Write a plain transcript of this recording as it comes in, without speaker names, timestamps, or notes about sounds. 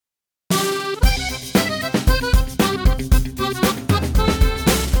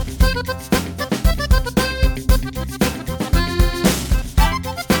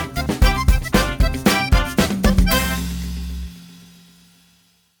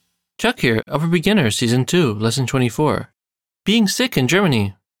Chuck here, Upper Beginner, Season 2, Lesson 24. Being sick in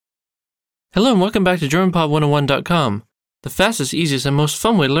Germany. Hello and welcome back to GermanPod101.com, the fastest, easiest, and most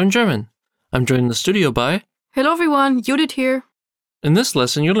fun way to learn German. I'm joined in the studio by... Hello everyone, Judith here. In this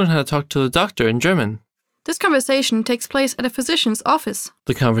lesson, you'll learn how to talk to the doctor in German. This conversation takes place at a physician's office.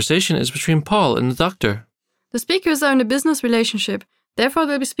 The conversation is between Paul and the doctor. The speakers are in a business relationship, therefore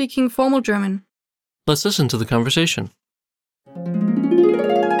they'll be speaking formal German. Let's listen to the conversation.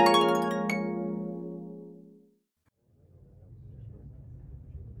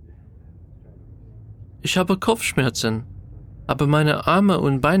 Ich habe Kopfschmerzen, aber meine Arme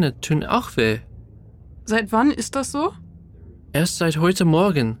und Beine tun auch weh. Seit wann ist das so? Erst seit heute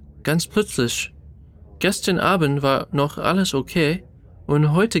Morgen, ganz plötzlich. Gestern Abend war noch alles okay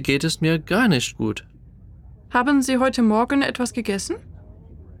und heute geht es mir gar nicht gut. Haben Sie heute Morgen etwas gegessen?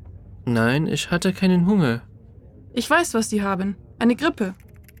 Nein, ich hatte keinen Hunger. Ich weiß, was Sie haben. Eine Grippe.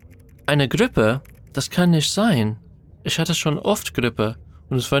 Eine Grippe? Das kann nicht sein. Ich hatte schon oft Grippe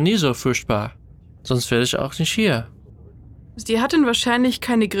und es war nie so furchtbar. Sonst wäre ich auch nicht hier. Sie hatten wahrscheinlich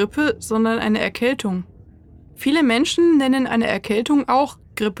keine Grippe, sondern eine Erkältung. Viele Menschen nennen eine Erkältung auch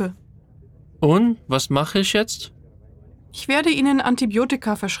Grippe. Und, was mache ich jetzt? Ich werde Ihnen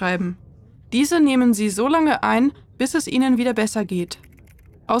Antibiotika verschreiben. Diese nehmen Sie so lange ein, bis es Ihnen wieder besser geht.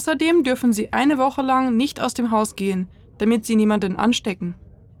 Außerdem dürfen Sie eine Woche lang nicht aus dem Haus gehen, damit Sie niemanden anstecken.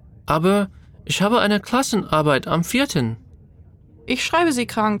 Aber ich habe eine Klassenarbeit am 4. Ich schreibe Sie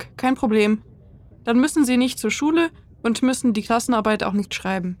krank, kein Problem. Dann müssen Sie nicht zur Schule und müssen die Klassenarbeit auch nicht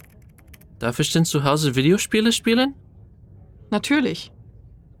schreiben. Darf ich denn zu Hause Videospiele spielen? Natürlich.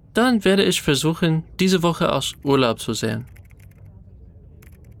 Dann werde ich versuchen, diese Woche aus Urlaub zu sehen.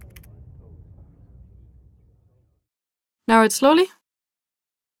 Now it's slowly.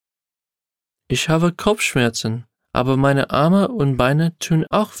 Ich habe Kopfschmerzen, aber meine Arme und Beine tun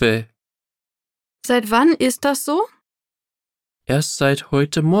auch weh. Seit wann ist das so? Erst seit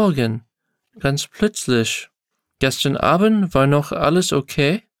heute Morgen, ganz plötzlich. Gestern Abend war noch alles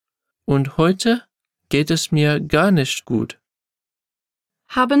okay und heute geht es mir gar nicht gut.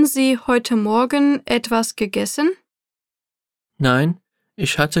 Haben Sie heute Morgen etwas gegessen? Nein,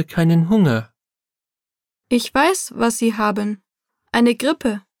 ich hatte keinen Hunger. Ich weiß, was Sie haben. Eine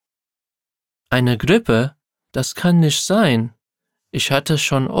Grippe. Eine Grippe? Das kann nicht sein. Ich hatte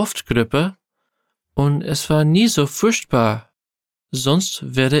schon oft Grippe und es war nie so furchtbar.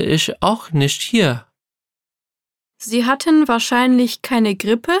 Sonst wäre ich auch nicht hier. Sie hatten wahrscheinlich keine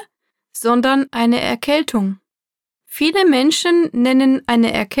Grippe, sondern eine Erkältung. Viele Menschen nennen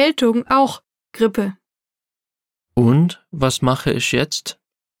eine Erkältung auch Grippe. Und was mache ich jetzt?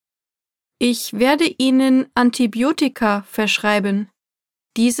 Ich werde Ihnen Antibiotika verschreiben.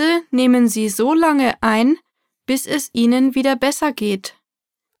 Diese nehmen Sie so lange ein, bis es Ihnen wieder besser geht.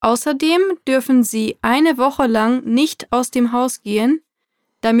 Außerdem dürfen Sie eine Woche lang nicht aus dem Haus gehen,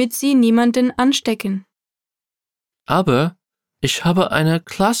 damit Sie niemanden anstecken. Aber ich habe eine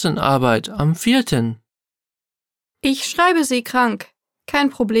Klassenarbeit am 4. Ich schreibe Sie krank,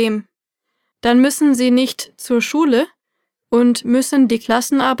 kein Problem. Dann müssen Sie nicht zur Schule und müssen die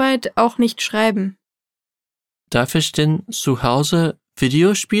Klassenarbeit auch nicht schreiben. Darf ich denn zu Hause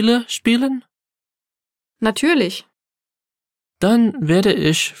Videospiele spielen? Natürlich. Dann werde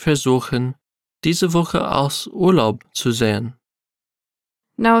ich versuchen, diese Woche aus Urlaub zu sehen.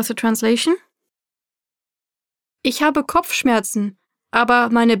 Now the translation. Ich habe Kopfschmerzen, aber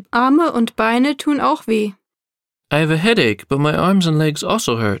meine Arme und Beine tun auch weh. I have a headache, but my arms and legs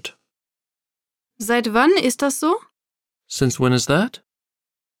also hurt. Seit wann ist das so? Since when is that?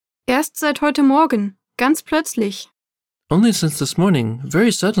 Erst seit heute Morgen, ganz plötzlich. Only since this morning,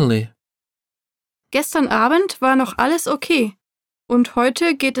 very suddenly. Gestern Abend war noch alles okay und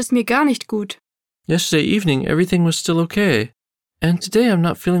heute geht es mir gar nicht gut. Yesterday evening, everything was still okay. And today I'm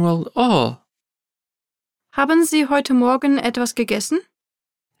not feeling well at all. Haben Sie heute Morgen etwas gegessen?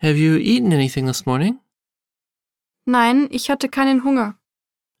 Have you eaten anything this morning? Nein, ich hatte keinen Hunger.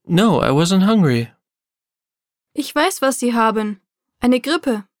 No, I wasn't hungry. Ich weiß, was Sie haben. Eine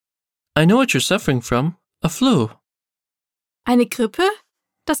Grippe. I know what you're suffering from. A flu. Eine Grippe?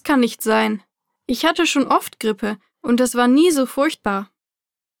 Das kann nicht sein. Ich hatte schon oft Grippe und es war nie so furchtbar.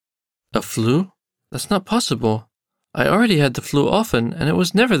 A flu? That's not possible. I already had the flu often, and it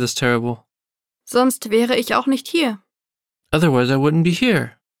was never this terrible. Sonst wäre ich auch nicht hier. Otherwise I wouldn't be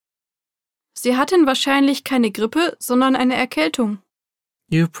here. Sie hatten wahrscheinlich keine Grippe, sondern eine Erkältung.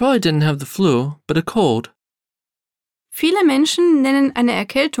 You probably didn't have the flu, but a cold. Viele Menschen nennen eine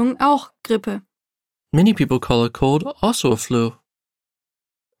Erkältung auch Grippe. Many people call a cold also a flu.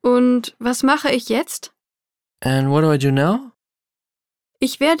 Und was mache ich jetzt? And what do I do now?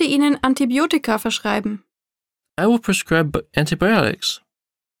 Ich werde Ihnen Antibiotika verschreiben. I will prescribe antibiotics.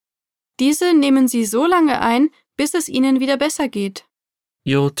 Diese nehmen Sie so lange ein, bis es Ihnen wieder besser geht.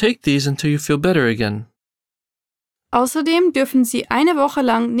 You'll take these until you feel better again. Außerdem dürfen Sie eine Woche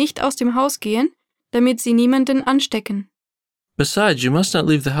lang nicht aus dem Haus gehen, damit Sie niemanden anstecken. Besides, you must not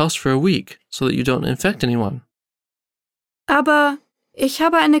leave the house for a week, so that you don't infect anyone. Aber ich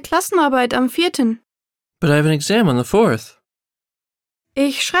habe eine Klassenarbeit am 4. But I have an exam on the 4th.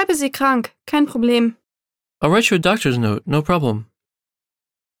 Ich schreibe Sie krank, kein Problem. I'll write you a doctor's note, no problem.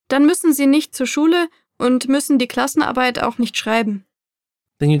 Dann müssen Sie nicht zur Schule und müssen die Klassenarbeit auch nicht schreiben.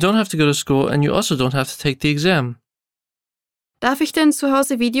 Then you don't have to go to school and you also don't have to take the exam. Darf ich denn zu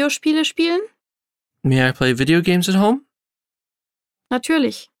Hause Videospiele spielen? May I play video games at home?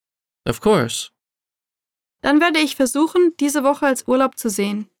 Natürlich. Of course. Dann werde ich versuchen, diese Woche als Urlaub zu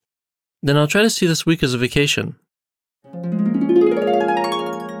sehen. Then I'll try to see this week as a vacation.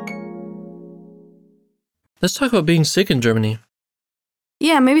 Let's talk about being sick in Germany.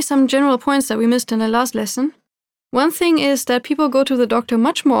 Yeah, maybe some general points that we missed in the last lesson. One thing is that people go to the doctor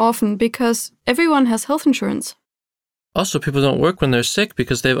much more often because everyone has health insurance. Also, people don't work when they're sick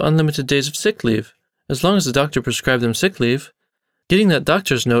because they have unlimited days of sick leave. As long as the doctor prescribed them sick leave, getting that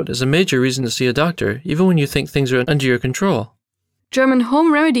doctor's note is a major reason to see a doctor, even when you think things are under your control. German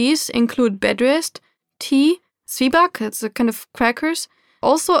home remedies include bed rest, tea, Zwieback, it's a kind of crackers,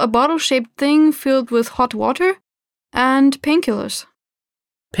 also a bottle-shaped thing filled with hot water, and painkillers.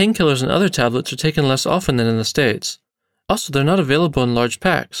 Painkillers and other tablets are taken less often than in the States. Also, they're not available in large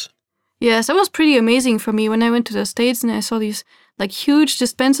packs. Yes, that was pretty amazing for me when I went to the States and I saw these huge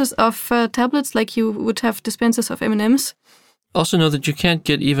dispensers of tablets like you would have dispensers of M&Ms. Also know that you can't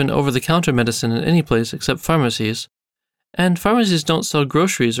get even over-the-counter medicine in any place except pharmacies, and pharmacies don't sell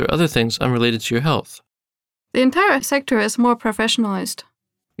groceries or other things unrelated to your health. The entire sector is more professionalized.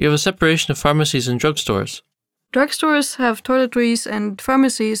 You have a separation of pharmacies and drugstores. Drugstores have toiletries and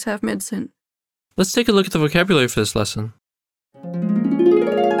pharmacies have medicine. Let's take a look at the vocabulary for this lesson.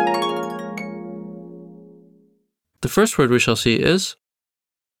 The first word we shall see is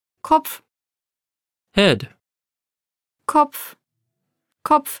Kopf, head. Kopf,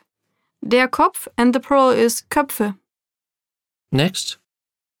 Kopf. Der Kopf and the plural is Köpfe. Next,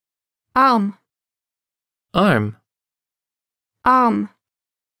 Arm, arm. Arm,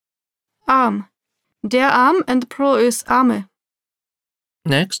 Arm. Der Arm and the plural is Arme.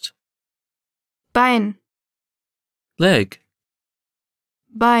 Next, Bein, leg.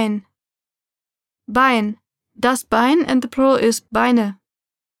 Bein, Bein. Das Bein and the plural is Beine.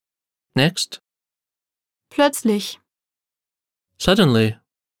 Next, Plötzlich, suddenly.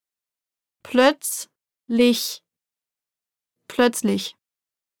 plötzlich, plötzlich.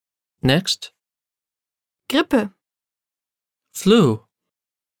 Next, Grippe, flu.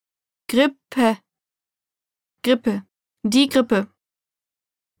 Grippe, Grippe. Die Grippe.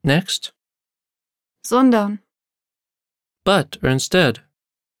 Next, Sondern, but or instead.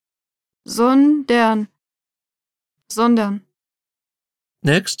 sondern, sondern.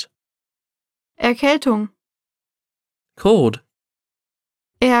 Next, Erkältung, cold.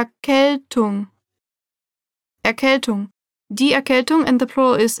 Erkältung, Erkältung. Die Erkältung and the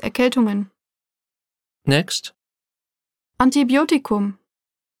plural is Erkältungen. Next, Antibiotikum,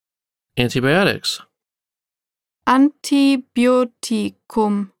 antibiotics.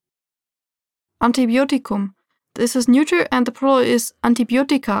 Antibiotikum, Antibiotikum. This is neuter and the plural is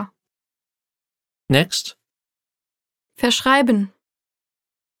Antibiotika. Next, Verschreiben,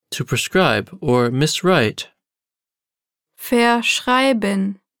 to prescribe or miswrite.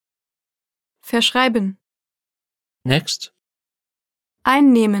 verschreiben, verschreiben. Next,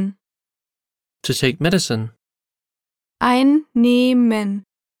 Einnehmen, to take medicine. einnehmen,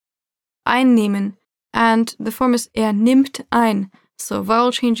 einnehmen. And the form is nimmt ein, so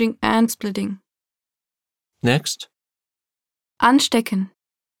vowel changing and splitting. Next, Anstecken,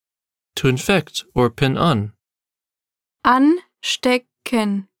 to infect or pin on.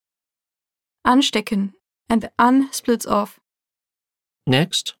 anstecken, anstecken. And the an splits off.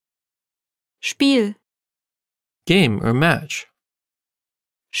 Next, Spiel, game or match.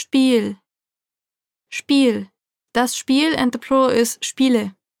 Spiel, Spiel. Das Spiel and the plural is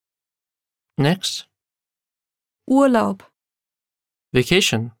Spiele. Next, Urlaub,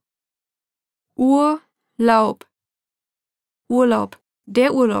 vacation. Urlaub, Urlaub. Der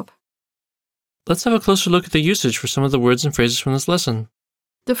Urlaub. Let's have a closer look at the usage for some of the words and phrases from this lesson.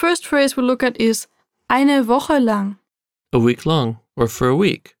 The first phrase we'll look at is eine Woche lang. A week long, or for a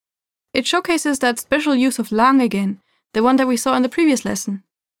week. It showcases that special use of lang again, the one that we saw in the previous lesson.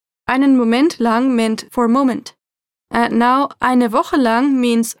 Einen Moment lang meant for a moment. Now, eine Woche lang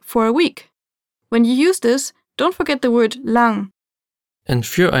means for a week. When you use this, don't forget the word lang. And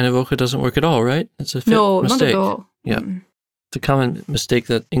für eine Woche doesn't work at all, right? It's a No, mistake. not at all. Yeah. It's a common mistake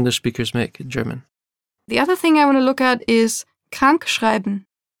that English speakers make in German. The other thing I want to look at is krank schreiben.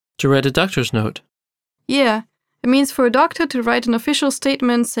 To write a doctor's note. Yeah, it means for a doctor to write an official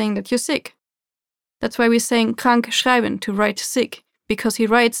statement saying that you're sick. That's why we're saying krank schreiben, to write sick, because he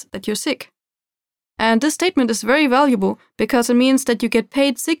writes that you're sick. And this statement is very valuable because it means that you get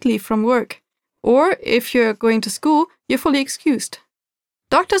paid sick leave from work. Or, if you're going to school, you're fully excused.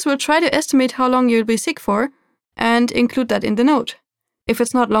 Doctors will try to estimate how long you'll be sick for and include that in the note. If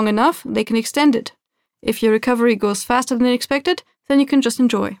it's not long enough, they can extend it. If your recovery goes faster than expected, then you can just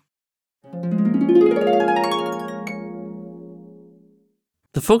enjoy.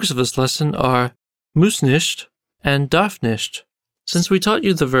 The focus of this lesson are muss nicht and darf nicht. Since we taught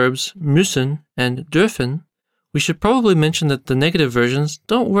you the verbs müssen and dürfen, we should probably mention that the negative versions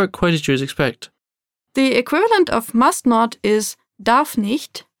don't work quite as you would expect. The equivalent of must not is darf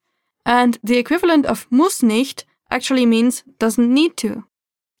nicht, and the equivalent of muss nicht actually means doesn't need to.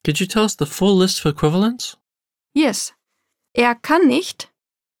 Could you tell us the full list of equivalents? Yes. Kann nicht.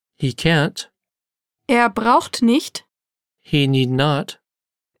 He can't. Braucht nicht. He need not.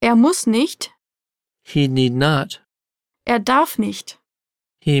 Muss nicht. He need not. Darf nicht.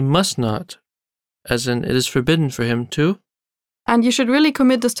 He must not. As in, it is forbidden for him to. And you should really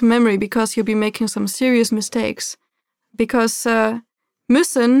commit this to memory because you'll be making some serious mistakes. Because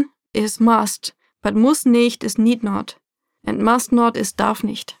müssen is must, but muss nicht is need not. And must not is darf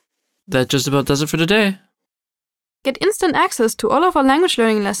nicht. That just about does it for today. Get instant access to all of our language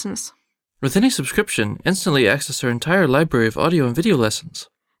learning lessons. With any subscription, instantly access our entire library of audio and video lessons.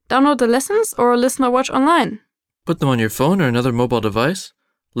 Download the lessons or listen or watch online. Put them on your phone or another mobile device.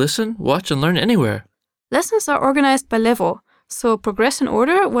 Listen, watch, and learn anywhere. Lessons are organized by level, so progress in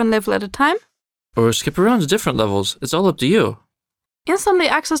order, one level at a time. Or skip around to different levels. It's all up to you. Instantly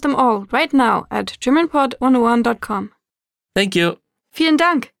access them all right now at GermanPod101.com. Thank you. Vielen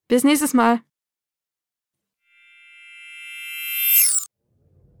Dank. Bis nächstes Mal.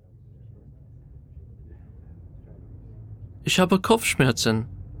 Ich habe Kopfschmerzen,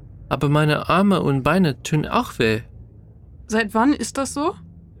 aber meine Arme und Beine tun auch weh. Seit wann ist das so?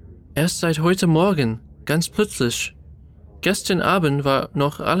 Erst seit heute Morgen, ganz plötzlich. Gestern Abend war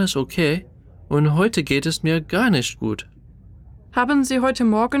noch alles okay und heute geht es mir gar nicht gut. Haben Sie heute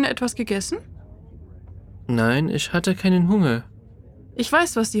Morgen etwas gegessen? Nein, ich hatte keinen Hunger. Ich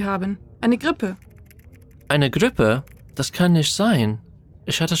weiß, was Sie haben. Eine Grippe. Eine Grippe? Das kann nicht sein.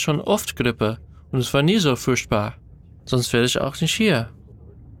 Ich hatte schon oft Grippe und es war nie so furchtbar. Sonst wäre ich auch nicht hier.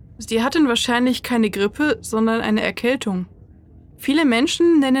 Sie hatten wahrscheinlich keine Grippe, sondern eine Erkältung. Viele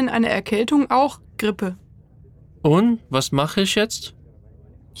Menschen nennen eine Erkältung auch Grippe. Und, was mache ich jetzt?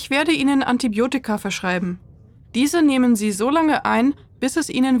 Ich werde Ihnen Antibiotika verschreiben. Diese nehmen Sie so lange ein, bis es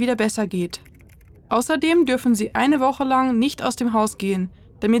Ihnen wieder besser geht. Außerdem dürfen Sie eine Woche lang nicht aus dem Haus gehen,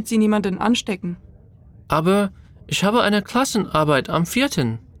 damit Sie niemanden anstecken. Aber ich habe eine Klassenarbeit am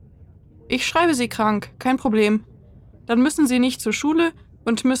 4. Ich schreibe Sie krank, kein Problem. Dann müssen Sie nicht zur Schule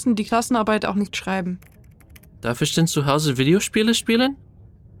und müssen die Klassenarbeit auch nicht schreiben. Darf ich denn zu Hause Videospiele spielen?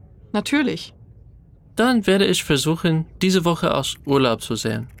 Natürlich. Dann werde ich versuchen, diese Woche aus Urlaub zu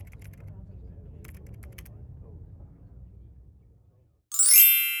sehen.